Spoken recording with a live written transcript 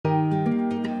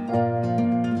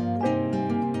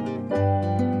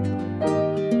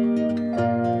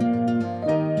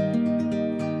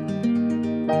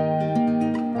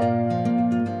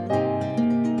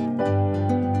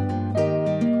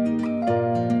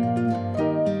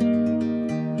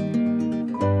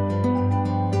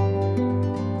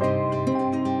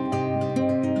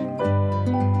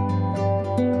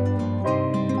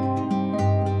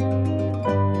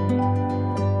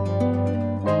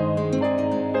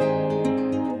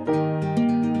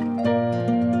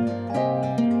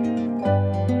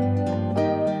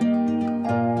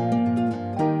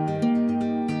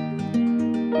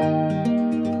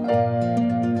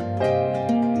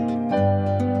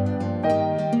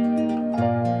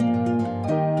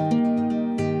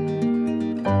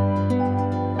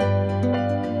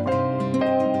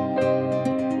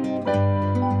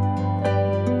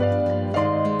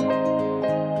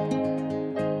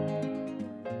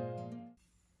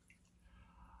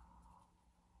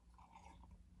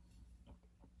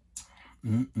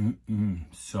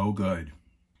So good.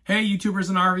 Hey YouTubers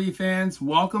and RV fans,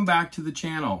 welcome back to the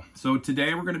channel. So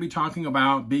today we're going to be talking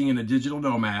about being a digital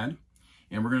nomad,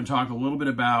 and we're going to talk a little bit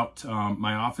about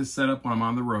my office setup when I'm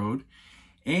on the road,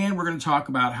 and we're going to talk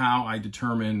about how I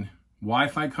determine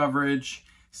Wi-Fi coverage,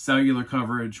 cellular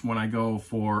coverage when I go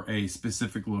for a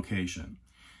specific location.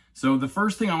 So the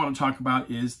first thing I want to talk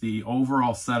about is the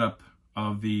overall setup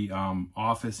of the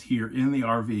office here in the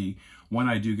RV when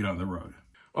I do get on the road.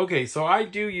 Okay, so I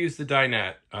do use the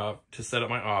dinette to set up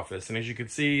my office, and as you can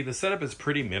see, the setup is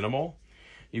pretty minimal.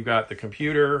 You've got the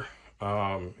computer,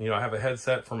 I have a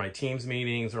headset for my Teams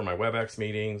meetings or my WebEx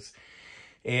meetings,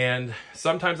 and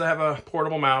sometimes I have a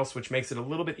portable mouse, which makes it a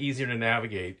little bit easier to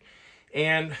navigate.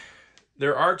 And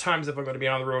there are times if I'm going to be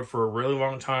on the road for a really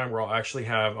long time where I'll actually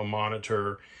have a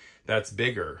monitor that's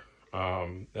bigger.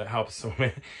 That helps,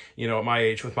 at my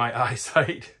age with my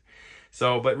eyesight.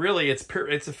 So, but really, it's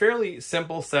a fairly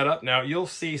simple setup. Now, you'll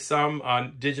see some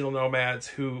digital nomads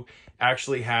who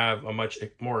actually have a much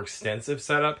more extensive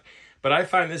setup, but I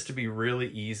find this to be really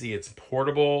easy. It's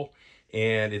portable,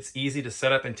 and it's easy to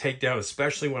set up and take down,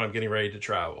 especially when I'm getting ready to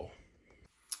travel.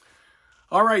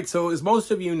 All right, so as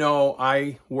most of you know,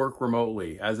 I work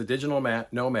remotely. As a digital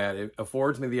nomad, it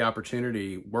affords me the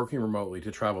opportunity, working remotely,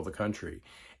 to travel the country.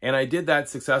 And I did that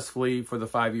successfully for the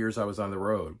 5 years I was on the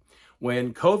road.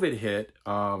 When COVID hit,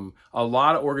 a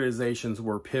lot of organizations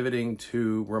were pivoting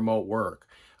to remote work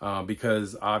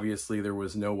because obviously there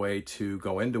was no way to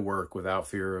go into work without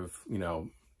fear of,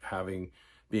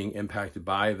 being impacted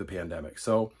by the pandemic.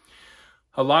 So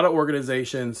a lot of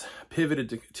organizations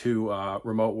pivoted to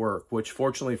remote work, which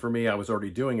fortunately for me, I was already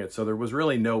doing it. So there was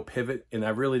really no pivot, and I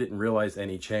really didn't realize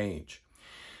any change.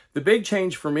 The big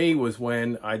change for me was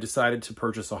when I decided to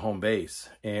purchase a home base.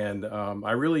 And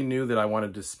I really knew that I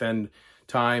wanted to spend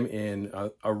time in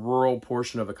a rural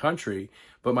portion of the country.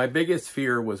 But my biggest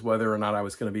fear was whether or not I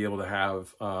was going to be able to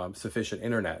have sufficient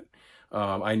internet.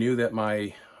 I knew that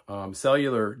my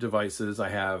cellular devices, I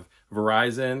have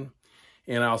Verizon,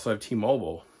 and I also have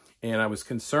T-Mobile. And I was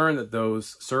concerned that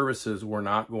those services were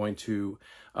not going to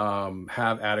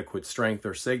have adequate strength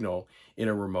or signal in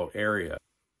a remote area.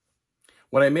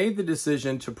 When I made the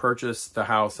decision to purchase the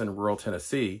house in rural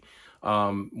Tennessee,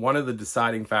 one of the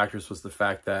deciding factors was the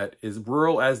fact that, as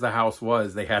rural as the house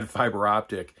was, they had fiber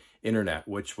optic internet,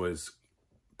 which was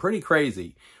pretty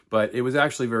crazy, but it was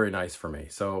actually very nice for me.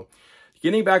 So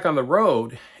getting back on the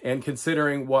road and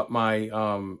considering what my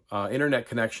internet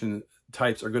connection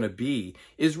types are going to be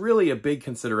is really a big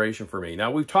consideration for me.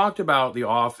 Now, we've talked about the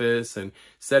office and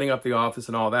setting up the office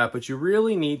and all that, but you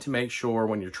really need to make sure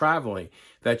when you're traveling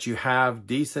that you have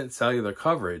decent cellular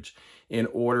coverage in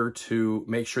order to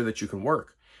make sure that you can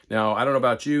work. Now, I don't know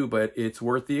about you, but it's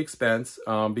worth the expense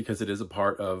because it is a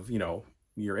part of,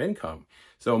 your income.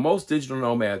 So most digital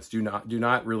nomads do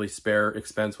not really spare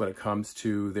expense when it comes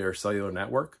to their cellular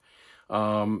network.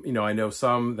 I know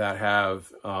some that have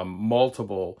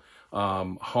multiple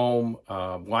home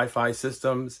Wi-Fi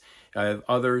systems. I have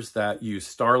others that use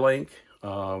Starlink.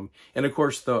 And of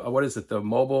course, the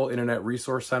Mobile Internet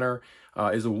Resource Center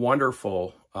is a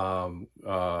wonderful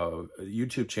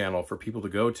YouTube channel for people to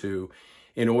go to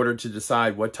in order to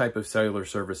decide what type of cellular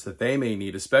service that they may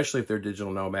need, especially if they're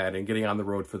digital nomad and getting on the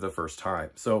road for the first time.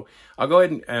 So I'll go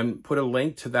ahead and put a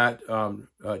link to that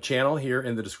channel here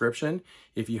in the description.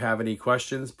 If you have any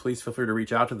questions, please feel free to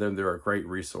reach out to them. They're a great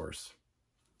resource.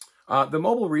 The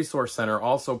Mobile Resource Center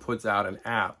also puts out an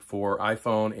app for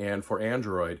iPhone and for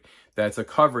Android that's a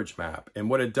coverage map. And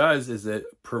what it does is it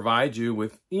provides you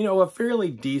with, a fairly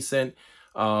decent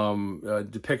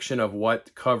depiction of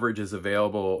what coverage is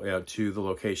available to the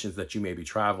locations that you may be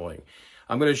traveling.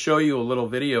 I'm going to show you a little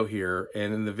video here.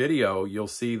 And in the video, you'll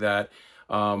see that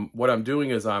what I'm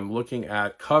doing is I'm looking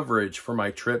at coverage for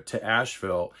my trip to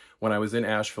Asheville when I was in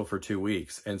Asheville for 2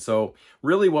 weeks. And so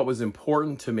really what was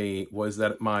important to me was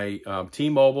that my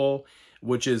T-Mobile,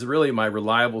 which is really my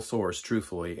reliable source,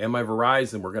 truthfully, and my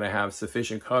Verizon were going to have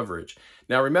sufficient coverage.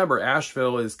 Now remember,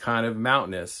 Asheville is kind of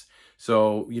mountainous,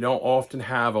 so you don't often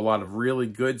have a lot of really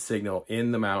good signal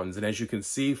in the mountains. And as you can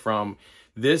see from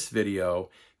this video,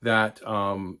 that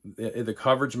the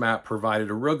coverage map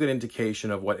provided a real good indication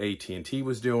of what AT&T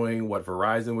was doing, what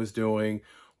Verizon was doing,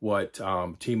 what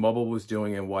T-Mobile was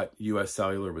doing, and what US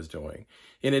Cellular was doing.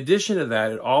 In addition to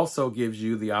that, it also gives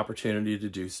you the opportunity to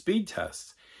do speed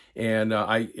tests. And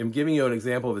I am giving you an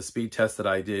example of the speed test that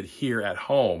I did here at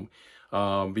home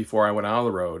before I went on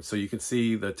the road. So you can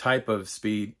see the type of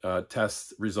speed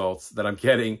test results that I'm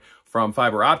getting from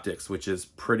fiber optics, which is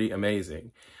pretty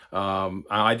amazing.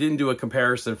 I didn't do a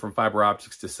comparison from fiber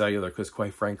optics to cellular because,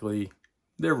 quite frankly,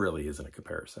 there really isn't a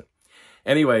comparison.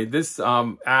 Anyway, this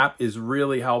app is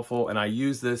really helpful, and I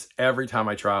use this every time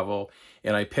I travel,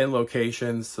 and I pin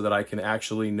locations so that I can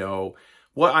actually know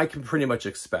what I can pretty much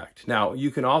expect. Now,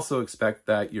 you can also expect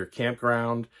that your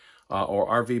campground or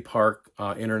RV park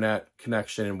internet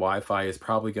connection and Wi-Fi is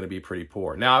probably going to be pretty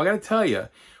poor. Now, I got to tell you,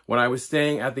 when I was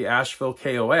staying at the Asheville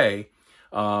KOA,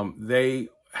 they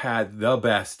had the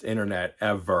best internet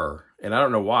ever. And I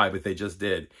don't know why, but they just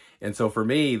did. And so for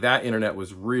me, that internet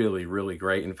was really, really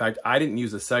great. In fact, I didn't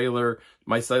use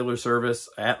my cellular service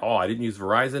at all. I didn't use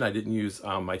Verizon. I didn't use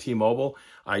my T-Mobile.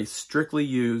 I strictly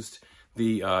used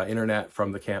the internet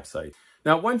from the campsite.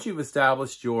 Now, once you've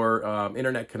established your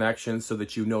internet connection so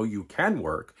that you know you can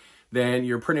work, then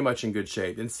you're pretty much in good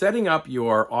shape. And setting up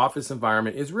your office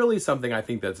environment is really something I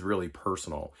think that's really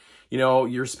personal. You know,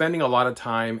 you're spending a lot of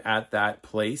time at that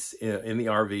place in the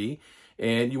RV,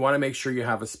 and you want to make sure you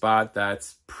have a spot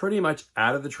that's pretty much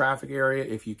out of the traffic area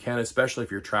if you can, especially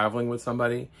if you're traveling with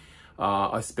somebody.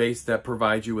 A space that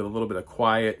provides you with a little bit of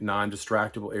quiet,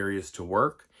 non-distractible areas to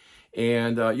work.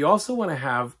 And you also want to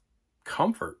have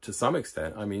comfort to some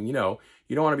extent. I mean, you know,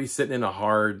 you don't want to be sitting in a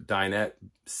hard dinette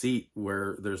seat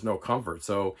where there's no comfort.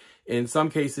 So in some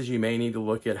cases, you may need to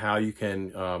look at how you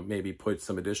can maybe put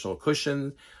some additional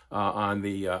cushion on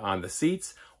the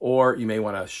seats, or you may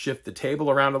want to shift the table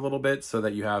around a little bit so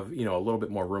that you have, you know, a little bit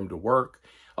more room to work.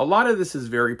 A lot of this is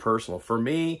very personal. For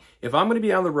me, if I'm going to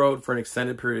be on the road for an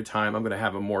extended period of time, I'm going to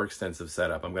have a more extensive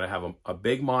setup. I'm going to have a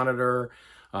big monitor.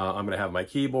 I'm going to have my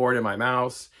keyboard and my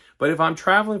mouse. But if I'm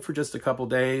traveling for just a couple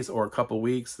days or a couple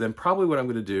weeks, then probably what I'm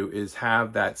going to do is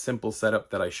have that simple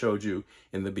setup that I showed you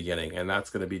in the beginning. And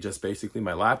that's going to be just basically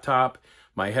my laptop,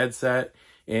 my headset,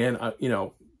 and, you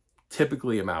know,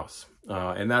 typically a mouse.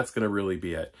 And that's going to really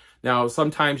be it. Now,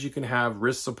 sometimes you can have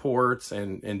wrist supports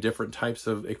and different types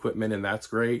of equipment, and that's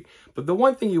great. But the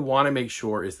one thing you want to make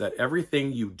sure is that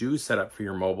everything you do set up for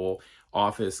your mobile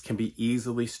office can be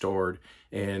easily stored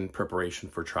in preparation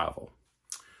for travel.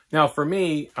 Now, for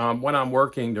me, when I'm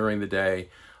working during the day,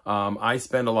 I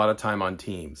spend a lot of time on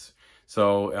Teams.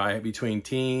 So between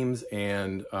Teams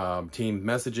and team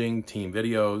messaging, team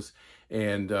videos,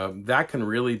 and that can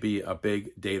really be a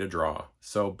big data draw.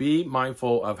 So be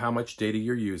mindful of how much data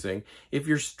you're using. If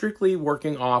you're strictly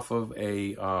working off of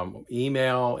an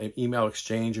email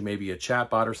exchange, or maybe a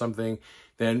chatbot or something,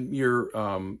 then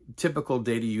your typical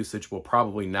data usage will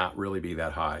probably not really be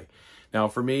that high. Now,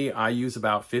 for me, I use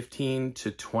about 15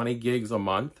 to 20 gigs a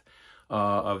month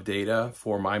of data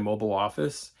for my mobile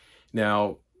office.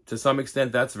 Now, to some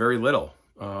extent, that's very little,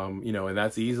 you know, and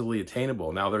that's easily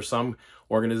attainable. Now, there's some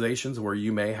organizations where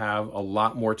you may have a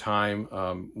lot more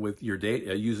time with your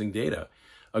data, using data.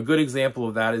 A good example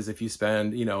of that is if you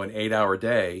spend, you know, an 8-hour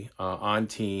day on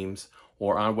Teams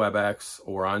or on WebEx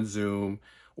or on Zoom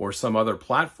or some other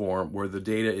platform where the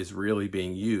data is really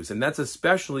being used. And that's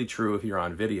especially true if you're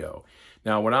on video.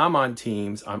 Now, when I'm on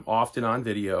Teams, I'm often on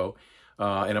video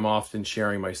and I'm often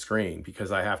sharing my screen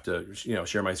because I have to, you know,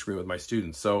 share my screen with my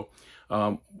students. So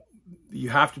you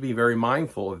have to be very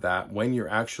mindful of that when you're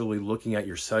actually looking at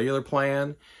your cellular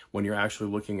plan, when you're actually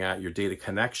looking at your data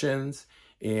connections,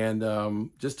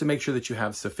 and just to make sure that you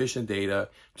have sufficient data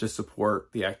to support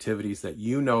the activities that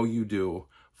you know you do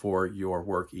for your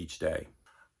work each day.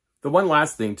 The one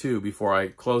last thing too, before I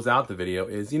close out the video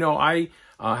is, you know, I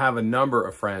have a number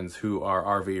of friends who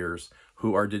are RVers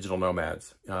who are digital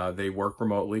nomads. They work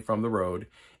remotely from the road,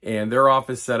 and their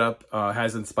office setup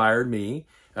has inspired me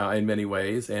in many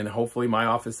ways, and hopefully my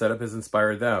office setup has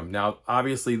inspired them. Now,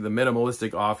 obviously, the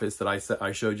minimalistic office that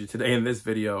I showed you today in this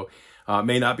video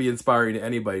may not be inspiring to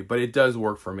anybody, but it does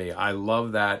work for me. I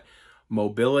love that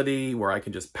mobility where I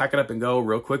can just pack it up and go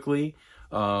real quickly.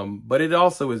 But it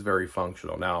also is very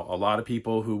functional. Now, a lot of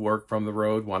people who work from the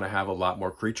road want to have a lot more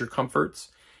creature comforts,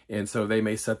 and so they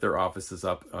may set their offices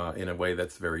up in a way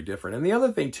that's very different. And the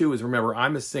other thing too is, remember,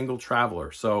 I'm a single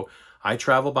traveler, so I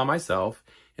travel by myself,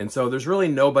 and so there's really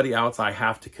nobody else I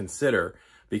have to consider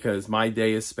because my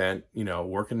day is spent, you know,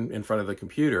 working in front of the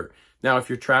computer. Now, if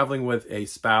you're traveling with a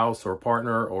spouse or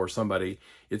partner or somebody,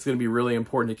 it's going to be really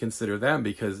important to consider them,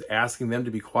 because asking them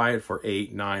to be quiet for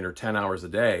 8, 9, or 10 hours a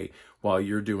day while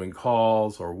you're doing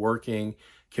calls or working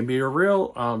can be a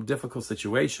real difficult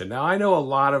situation. Now, I know a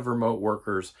lot of remote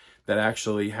workers that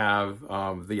actually have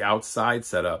the outside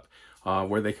setup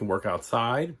where they can work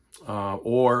outside,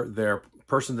 or their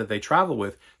person that they travel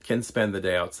with can spend the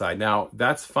day outside. Now,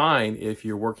 that's fine if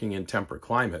you're working in temperate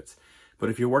climates. But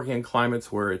if you're working in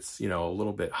climates where it's, you know, a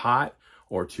little bit hot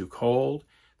or too cold,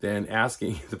 then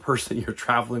asking the person you're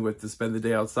traveling with to spend the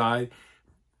day outside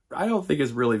I don't think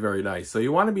is really very nice. So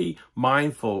you want to be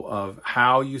mindful of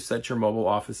how you set your mobile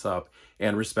office up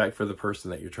and respect for the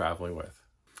person that you're traveling with.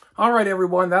 All right,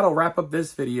 everyone, that'll wrap up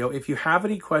this video. If you have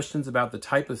any questions about the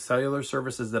type of cellular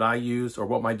services that I used or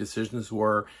what my decisions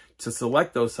were to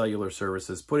select those cellular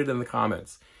services, put it in the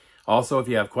comments. Also, if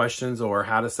you have questions or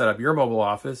how to set up your mobile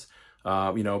office,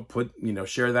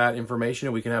 share that information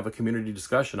and we can have a community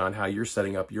discussion on how you're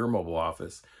setting up your mobile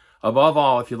office. Above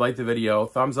all, if you liked the video,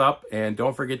 thumbs up and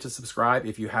don't forget to subscribe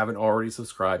if you haven't already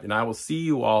subscribed. And I will see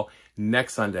you all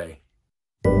next Sunday.